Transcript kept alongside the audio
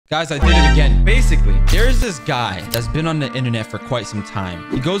Guys, I did it again. Basically, there's this guy that's been on the internet for quite some time.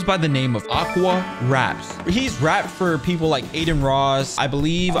 He goes by the name of Aqua Raps. He's rapped for people like Aiden Ross, I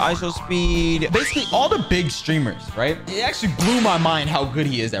believe, ISO Speed, basically all the big streamers, right? It actually blew my mind how good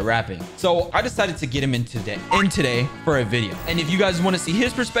he is at rapping. So I decided to get him in today for a video. And if you guys want to see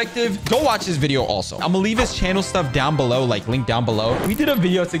his perspective, go watch his video also. I'm gonna leave his channel stuff down below, like link down below. We did a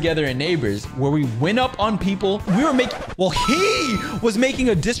video together in Neighbors where we went up on people. We were making, well, he was making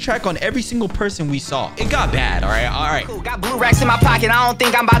a diss track on every single person we saw. It got bad, all right. Cool, got blue racks in my pocket. I don't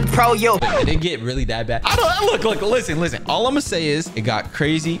think I'm about to pro you. It didn't get really that bad. Look, listen. All I'm gonna say is it got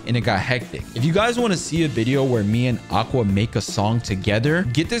crazy and it got hectic. If you guys want to see a video where me and Aqua make a song together,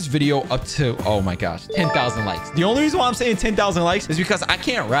 get this video up to, oh my gosh, 10,000 likes. The only reason why I'm saying 10,000 likes is because I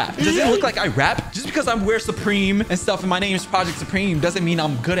can't rap. Does it look like I rap? Just because I wear Supreme and stuff and my name is ProjectSupreme doesn't mean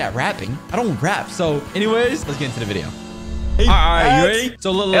I'm good at rapping. I don't rap. So anyways, let's get into the video. All right, you ready?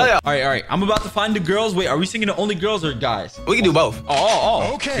 So look. Yeah. All right. I'm about to find the girls. Wait, are we singing to only girls or guys? We can do both.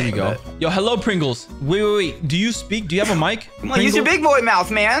 Oh. Okay. Here you go. Yo, hello, Pringles. Wait. Do you speak? Do you have a mic? Come on, use your big boy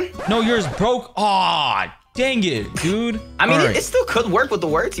mouth, man. No, yours broke. Aw, dang it, dude. I mean, All it still could work with the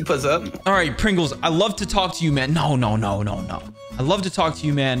words he puts up. All right, Pringles. I love to talk to you, man. No. I love to talk to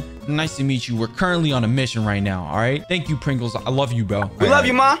you, man. Nice to meet you. We're currently on a mission right now. All right. Thank you, Pringles. I love you, bro. We love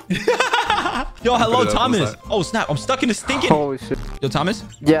you, Ma. Yo, hello, Thomas. Oh, snap. I'm stuck in the stinking. Holy shit. Yo, Thomas?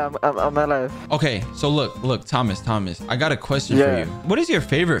 Yeah, I'm alive. Okay, so look, Thomas. I got a question for you. What is your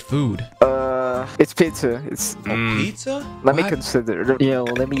favorite food? It's pizza. It's Pizza? let me consider. Yeah,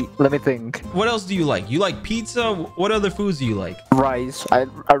 let me think. What else do you like? You like pizza? What other foods do you like? Rice. I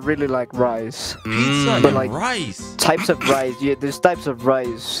really like rice. Pizza But and like rice. types of rice. Yeah, there's types of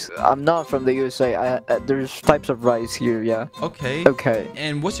rice. I'm not from the USA. There's types of rice here. Yeah. Okay. Okay.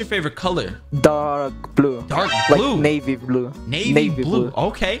 And what's your favorite color? Dark blue. Dark Like blue. navy blue. Navy blue.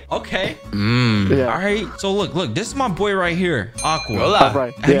 Okay. Yeah. All right. So look. This is my boy right here, Aqua. Hola. All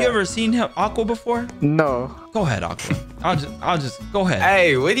right. Have Yeah. you ever seen Aqua before? No. Go ahead, Aqua. I'll just go ahead.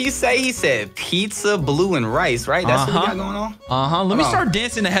 Hey, what do you say? He said pizza, blue, and rice, right? That's what we got going on? Let me start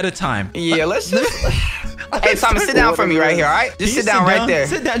dancing ahead of time. Yeah, let's just... Hey, Thomas, sit down for me right here, all right? Just sit down right there.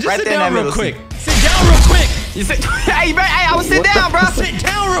 Sit down. Just right sit there in that down real middle quick. seat. Sit down real quick. You sit... Hey, I was sit down, bro. Sit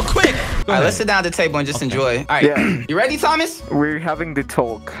down real quick. All right, let's sit down at the table and just enjoy. All right, Yeah. you ready, Thomas? We're having the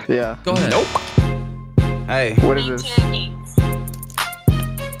talk. Yeah. Go ahead. Nope. Hey, What is this?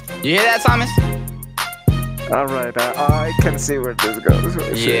 you hear that, Thomas? All right. I can see where this goes.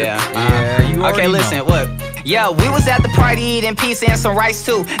 Yeah, you Okay, already listen, know. what? Yeah, we was at the party eating pizza and some rice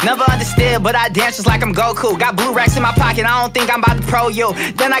too. Never understood, but I dance just like I'm Goku. Got blue racks in my pocket, I don't think I'm about to pro you.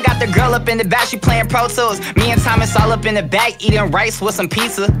 Then I got the girl up in the back, she playing Pro Tools. Me and Thomas all up in the back, eating rice with some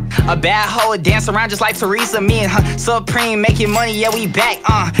pizza. A bad hoe, dance around just like Teresa. Me and her Supreme making money, yeah, we back.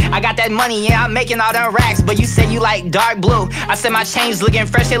 I got that money, yeah, I'm making all them racks. But you said you like dark blue. I said my chains looking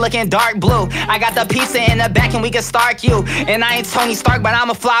fresh, they looking dark blue. I got the pizza in the back and we can start you. And I ain't Tony Stark, but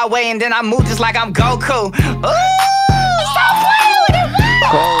I'ma fly away and then I move just like I'm Goku. Ooh, stop playing with it, man.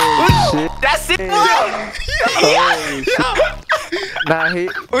 Holy shit. That's it, bro. Holy shit. Nah,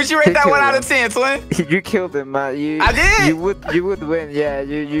 Would you rate that 1 out of 10, twin? you killed him, man. I did. You would win. Yeah,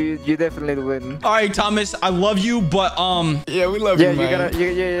 you definitely win. All right, Thomas, I love you, but Yeah, we love Yeah, you, man.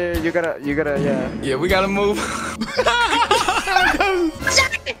 you gotta, yeah. Yeah, we gotta move.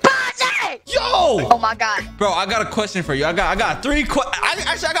 yo, Oh my god. bro, I got a question for you. I got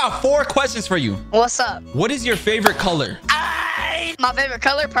I got 4 questions for you. What's up? What is your favorite color? My favorite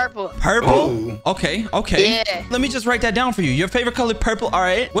color, purple. Purple? Ooh. Okay. Yeah. Let me just write that down for you. Your favorite color, purple. All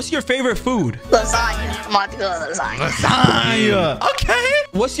right. What's your favorite food? Lasagna. I'm about to go lasagna. Lasagna. Okay.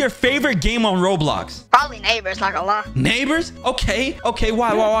 What's your favorite game on Roblox? Probably Neighbors, not gonna lie. Neighbors? Okay.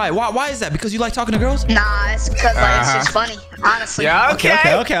 Why is that? Because you like talking to girls? Nah, it's because like it's just funny, honestly. Yeah,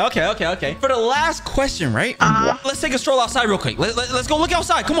 okay. Okay. For the last question, right? Let's take a stroll outside real quick. Let's go look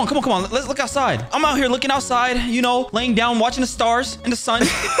outside. Come on. Let's look outside. I'm out here looking outside, you know, laying down, watching the stars and the sun.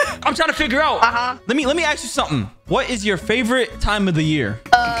 I'm trying to figure out. Let me ask you something. What is your favorite time of the year?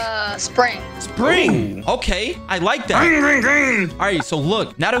 Spring. Spring. Ooh. Okay, I like that. Green. All right, so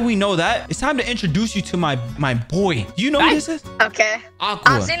look, now that we know that, it's time to introduce you to my boy. Do you know who this is? Okay.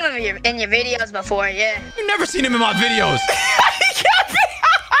 Aqua. I've seen him in your videos before, yeah. You never seen him in my videos.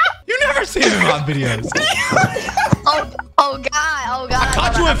 You never seen him in my videos. Oh god. I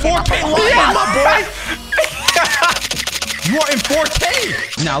caught you in 4K live, my boy. You are in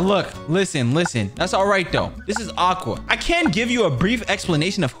 4K. Now look, listen. That's all right though. This is Aqua. I can give you a brief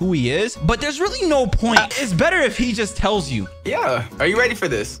explanation of who he is, but there's really no point. It's better if he just tells you. Yeah. Are you ready for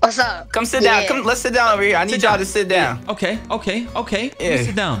this? What's up? Come sit down. Come, let's sit down over here. I need y'all to sit down. Okay. Let me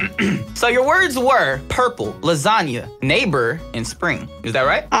sit down. So your words were purple, lasagna, neighbor, and spring. Is that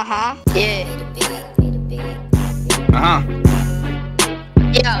right? Uh-huh. Yeah. Uh-huh.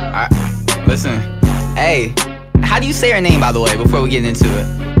 Yo. Listen. Hey, how do you say her name, by the way, before we get into it?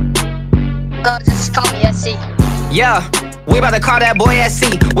 Just call me SC. Yeah. We about to call that boy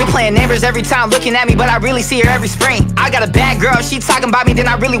SC. We playing neighbors every time looking at me, but I really see her every spring. I got a bad girl, she talking about me, then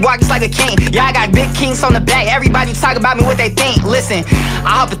I really walk just like a king. Yeah, I got big kings on the back, everybody talking about me what they think. Listen,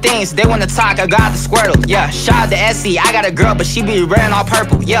 I hop at things, they wanna talk, I got the Squirtle. Yeah, shout out to SC, I got a girl, but she be red and all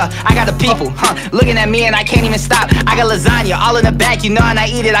purple. Yeah, I got the people, looking at me and I can't even stop. I got lasagna, all in the back, you know, and I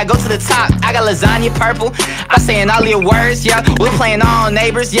eat it, I go to the top. I got lasagna purple, I saying all your words, yeah. We playing all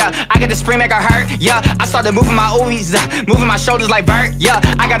neighbors, yeah. I got the spring make her hurt, yeah. I started moving my oohies, moving my shoulders like Bert, yeah.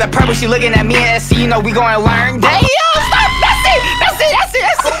 I got the purple, she looking at me and SC, you know we gonna learn. Damn, stop, that's it.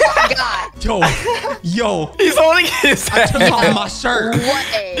 Oh my god. Yo. He's holding his I took off my shirt. What?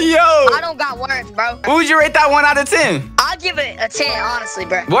 Yo. I don't got words, bro. What would you rate that 1 out of 10? I'll give it a 10, honestly,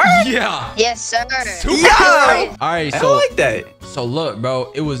 bro. Word? Yeah. Yes, sir. Yo. All right, I so like that. So look,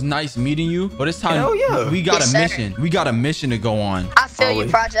 bro, it was nice meeting you, but it's time. Hell yeah. We got Yes, a sir. mission. We got a mission to go on. I feel you,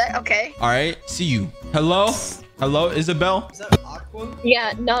 Always. Project. Okay. All right, see you. Hello, Isabel. Is that Aqua?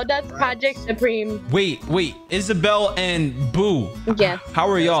 Yeah, no, that's Project Supreme. Wait, Isabel and Boo. Yeah, How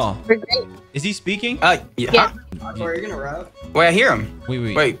are y'all? we're great. Is he speaking? Yeah. Yeah. Aqua, are you gonna rap? Wait, I hear him.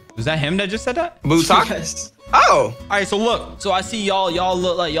 Wait. Was that him that just said that? Boo talk? Yes. Oh. All right, so look. So I see y'all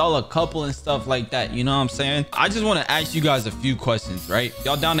look like y'all a couple and stuff like that. You know what I'm saying? I just want to ask you guys a few questions, right?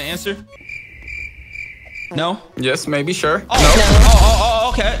 Y'all down to answer? No? Yes, maybe, sure.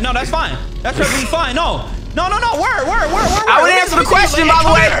 Oh, okay. No, that's fine. That's perfectly fine. No. Word. I would answer the question, by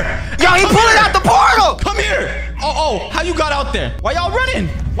the way. Yo, he pulled it out the portal. Come here. Oh, how you got out there? Why y'all running?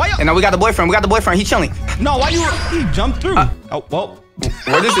 Why y'all? And now we got the boyfriend. He chilling. No, why you? He jumped through. Oh, well.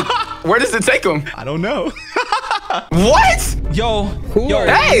 Where does it take him? I don't know. What? Yo,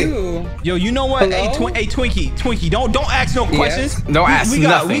 Hey. you know what? Hey, Twinkie, don't ask no questions. Don't ask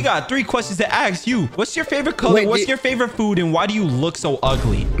nothing. We got 3 questions to ask you. What's your favorite color? Wait, What's your favorite food? And why do you look so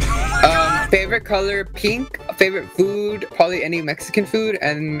ugly? Favorite color, pink. Favorite food, probably any Mexican food.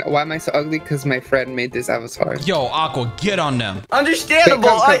 And why am I so ugly? Because my friend made this avatar. Yo, Aqua, get on them. Understandable.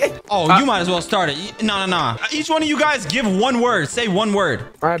 Oh, you might as well start it. No. Each one of you guys give 1 word. Say 1 word.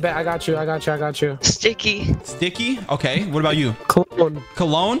 All right, bet. I got you. Sticky. Sticky. Okay. What about you? Cologne.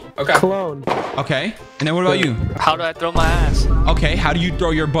 Cologne. Okay. Cologne. Okay. And then what about you? How do I throw my ass? Okay. How do you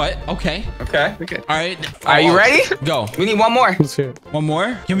throw your butt? Okay. Okay. All right. Are you ready? Go. We need 1 more. Let's hear it. 1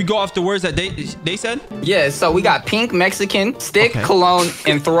 more. Can we go off the words that they said? Yeah, so we got pink, Mexican, stick, Okay. cologne,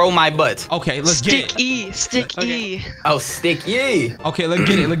 and throw my butt. Okay, let's get it. Sticky. Oh, sticky. Okay, let's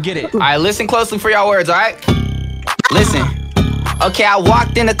get it. All right, listen closely for y'all words, all right? Listen. Okay, I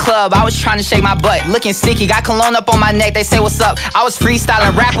walked in the club, I was trying to shake my butt. Looking sticky, got cologne up on my neck, they say what's up. I was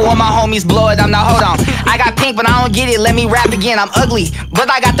freestyling, rapping with my homies, blow it, I'm not, hold on. I got pink, but I don't get it, let me rap again. I'm ugly,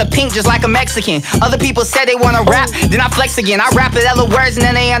 but I got the pink just like a Mexican. Other people said they wanna rap, then I flex again. I rap it other words and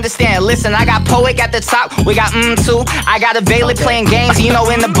then they understand. Listen, I got Poet at the top, we got too. I got a Bailey playing games, you know,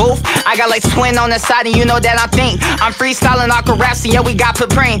 in the booth. I got like Twin on the side and you know that I think. I'm freestyling aqua raps, and yeah, we got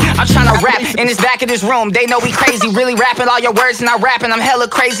Supreme. I'm trying to rap in this back of this room, they know we crazy. Really rapping all your words and I rapping, I'm hella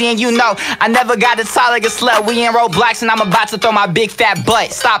crazy and you know I never got a tie like a slut. We in Roblox and I'm about to throw my big fat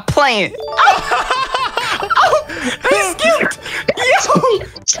butt. Stop playing. Oh, he's cute.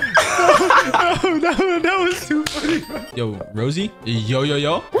 that was too funny. Yo, Rosie. Yo.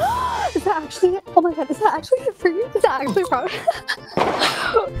 Is that actually? Oh my god! Is that actually for you? Is that actually from?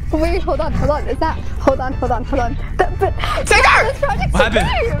 Wait, hold on. Is that? Hold on. But take her. What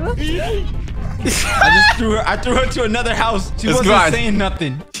happened? I threw her to another house. She wasn't saying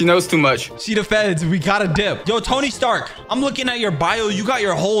nothing. She knows too much. She the feds. We gotta dip. Yo, Tony Stark, I'm looking at your bio. You got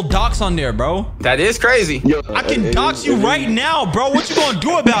your whole docs on there, bro. That is crazy. Yo, I can dox you right now, bro. What you gonna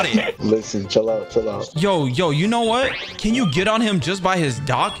do about it? Listen, chill out. Yo, you know what? Can you get on him just by his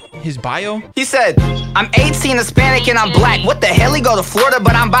bio? He said, I'm 18, Hispanic, and I'm black. What the hell? He go to Florida,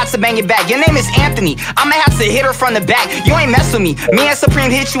 but I'm about to bang it back. Your name is Anthony. I'ma have to hit her from the back. You ain't mess with me. Me and Supreme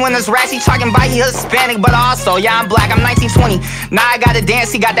hit you in this rats. He talking about he Hispanic, but also, yeah, I'm black. I'm 1920. Now I gotta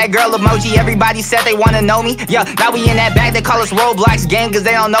dance. He got that girl emoji. Everybody said they wanna know me. Yeah, now we in that bag. They call us Roblox gang, cause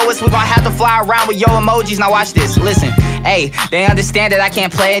they don't know us. We gonna have to fly around with yo emojis. Now watch this. Listen. Hey, they understand that I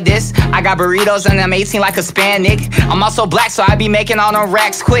can't play at this. I got burritos and I'm 18 like a Hispanic. I'm also black, so I be making all them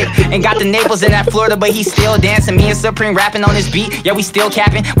racks quick. And got the Naples in that Florida, but he still dancing. Me and Supreme rapping on this beat, yeah, we still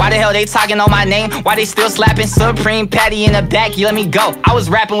capping. Why the hell they talking on my name? Why they still slapping? Supreme Patty in the back, you let me go. I was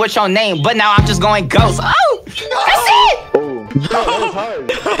rapping with your name, but now I'm just going ghost. Oh, that's it! Oh, that was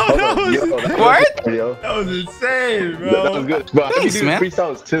hard. What? That was insane, bro. That was good. Bro, I be Thanks, doing man.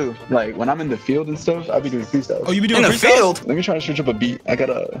 freestyles too. Like when I'm in the field and stuff, I be doing freestyles. Oh, you be doing In the freestyles? field? Let me try to search up a beat. I got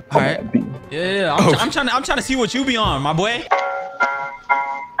a Alright. beat. Yeah, I'm trying to see what you be on, my boy.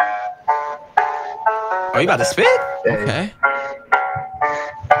 Oh, you about to spit? Okay.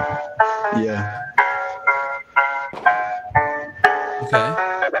 Yeah.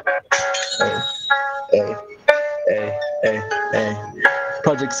 Okay. Hey.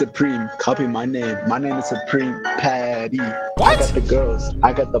 Project Supreme, copy my name. My name is Supreme Patty. What? I got the girls,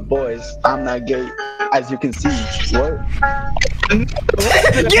 I got the boys. I'm not gay, as you can see. What? Get him!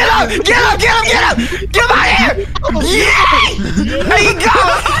 Get him! Get him! Get him! Get him out of here! Yeah! There you go!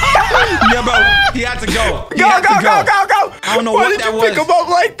 Yeah, bro. He had to go. He Go! had to I don't know Why what did that you was. pick him up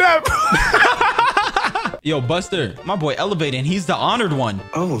like that? Yo, Buster, my boy elevating. He's the honored one.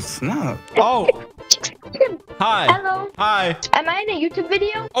 Oh, snap. Oh. Hi. Hello. Hi. Am I in a YouTube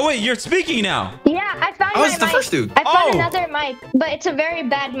video? Oh, wait, you're speaking now. Yeah, I found Oh, my it's the mic. first dude. I found Oh. another mic, but it's a very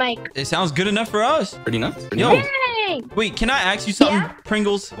bad mic. It sounds good enough for us. Pretty nuts. Yo, Hey! wait, can I ask you something, Yeah?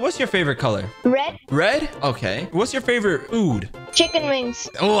 Pringles? What's your favorite color? Red Red? Okay. What's your favorite food? chicken wings.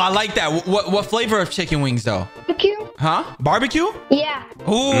 Oh, I like that. What flavor of chicken wings, though? Barbecue? Huh? Barbecue? Yeah.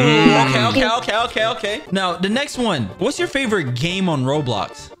 Ooh, okay. Now, the next one. What's your favorite game on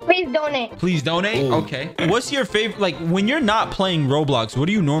Roblox? Please donate. Please donate. Ooh. Okay. What's your favorite, like, when you're not playing Roblox, what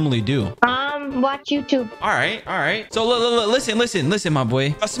do you normally do? Watch YouTube. All right. So listen, my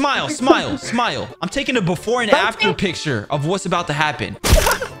boy. Smile. I'm taking a before and after picture of what's about to happen.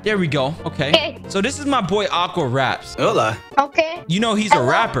 There we go. Okay. So this is my boy Aqua Raps. Hola. Okay. You know he's a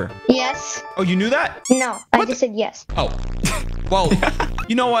rapper. Yes. Oh, you knew that? No, I just said yes. Oh. Well,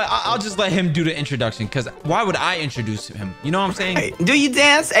 you know what? I'll just let him do the introduction, because why would I introduce him? You know what I'm saying? Hey, do you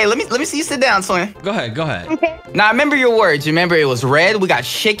dance? Hey, let me see you sit down, twin. Go ahead. Okay. Now, remember your words. Remember, it was red. We got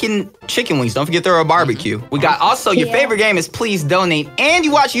chicken wings. Don't forget they're a barbecue. We got also your favorite game is Please Donate, and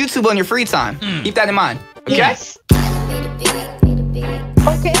you watch YouTube on your free time. Keep that in mind. Okay? Yes.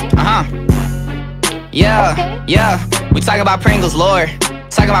 Okay. Yeah. We talking about Pringles lore.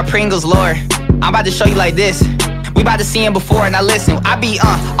 I'm about to show you like this. We about to see him before, now listen. I be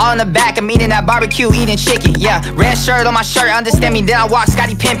all in the back, I'm eating that barbecue, eating chicken. Yeah, red shirt on my shirt, understand me, then I walk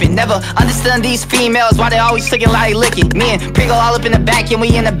Scotty pimpin'. Never understood these females, why they always looking like licking. Me and Pringle all up in the back, and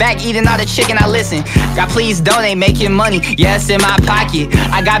we in the back eating all the chicken. Now listen, God please donate, making money, yes, in my pocket.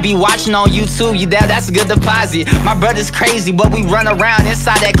 I gotta be watching on YouTube, that's a good deposit. My brother's crazy, but we run around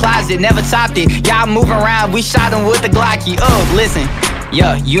inside that closet, never topped it. Y'all move around, we shot him with the Glocky. Oh, listen.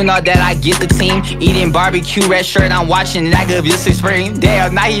 Yeah, you know that I get the team. Eating barbecue, red shirt, I'm watching that good Supreme.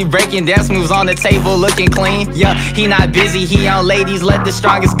 Damn, now he breaking dance moves on the table, looking clean. Yeah, he not busy, he on ladies, let the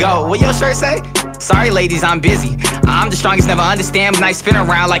strongest go. What your shirt say? Sorry ladies, I'm busy. I'm the strongest, never understand, but I spin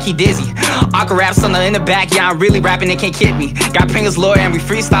around like he dizzy. Aqua raps on the in the back, yeah, I'm really rapping, they can't kid me. Got Pringles lore and we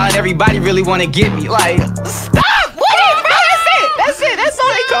freestyling, everybody really wanna get me. Like, stop! That's all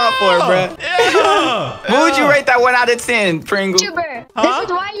they call for, bro. Yeah. What would you rate that 1 out of 10, Pringle? YouTuber. Huh? This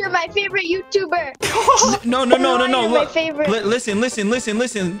is why you're my favorite YouTuber. No. You're my Look, favorite.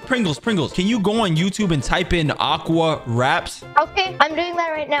 listen. Pringles. Can you go on YouTube and type in Aqua Raps? Okay, I'm doing that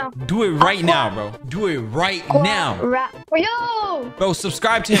right now. Do it right now, bro. Do it right now. Rap. Yo! Bro,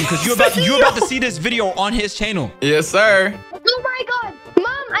 subscribe to him, because you're about to see this video on his channel. Yes, sir. Oh my god!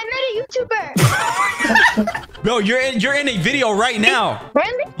 Mom, I met a YouTuber! Bro, you're in a video right now.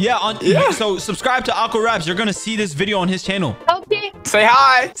 Really? Yeah, so subscribe to Aqua Raps. You're gonna see this video on his channel. Okay. Say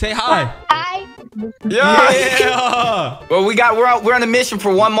hi. Say hi. Hi. Yeah. Well, we're on a mission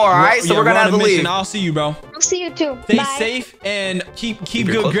for one more, all right? So we're gonna have to leave. I'll see you, bro. I'll see you too. Stay Bye. safe and keep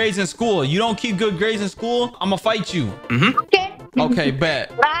good grades in school. You don't keep good grades in school, I'm gonna fight you. Okay. Okay,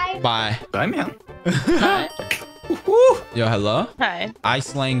 bet. Bye. Bye. Bye, man. Yo, hello. Hi. I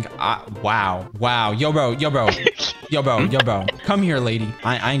slang. Wow. Yo, bro. Come here, lady.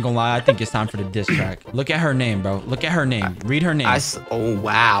 I ain't gonna lie. I think it's time for the diss track. Look at her name, bro. Look at her name. Read her name. Oh,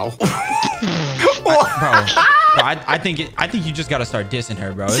 wow. Bro, I think you just gotta start dissing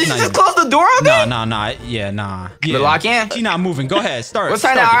her, bro. It's Did you not just even- close the door on me? Nah. Yeah. The lock in? She not moving. Go ahead. Start. What's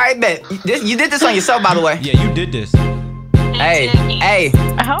her name? All right, bet. You did this on yourself, by the way. Yeah, you did this. Hey.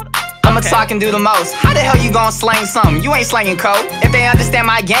 Hold I'ma talk and do the most. How the hell you gon' slang something? You ain't slanging code. If they understand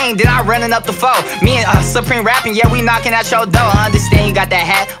my game, then I running up the foe. Me and Supreme rapping, yeah, we knocking at your door. I understand you got that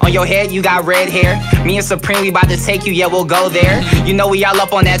hat on your head, you got red hair. Me and Supreme, we about to take you, yeah, we'll go there. You know we all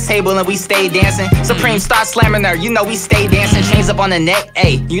up on that table and we stay dancing. Supreme start slamming her, you know we stay dancing. Chains up on the neck,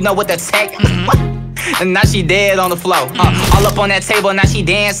 ayy, you know what the tech. And now she dead on the floor. All up on that table, now she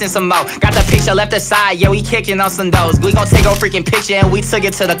dancing some more. Got the picture left aside, yeah, we kicking on some doors. We gon' take her freaking picture and we took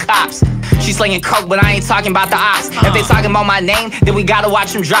it to the cops. She slinging coke, but I ain't talking about the ops. If they talking about my name, then we gotta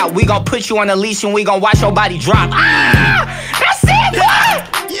watch them drop. We gon' put you on a leash and we gon' watch your body drop. Ah! That's it,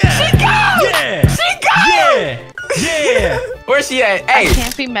 boy! Yeah! She go! Yeah! She go! Yeah! Where's she at? Hey! I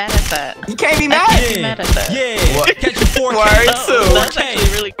can't be mad at that. You can't be mad? I can't be mad at that. Yeah! What? Catch you 4K. Word, That's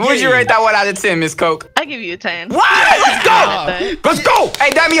actually really What would you rate that 1 out of 10, Miss Coke? I give you a 10. What? Let's go! Let's go!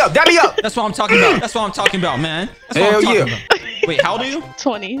 Hey, dab me up, dab me up! That's what I'm talking about. That's what I'm talking about, man. That's what Hell I'm talking yeah. about. Wait, how old are you?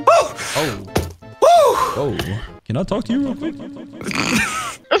 20. Oh. Oh. Can I talk to you real quick?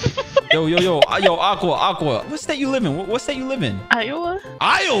 Yo, Aqua. What state you live in? What state you live in? Iowa?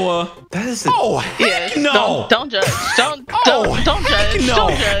 Iowa? That is Oh, heck no. Don't judge. Don't judge. No. Don't judge. No.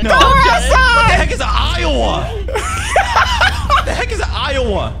 Don't judge. What the heck is Iowa? What the heck is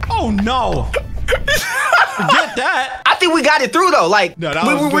Iowa? Oh, no. Forget that. I think we got it through, though. Like, No, that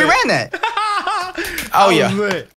we was ran that. Oh, yeah.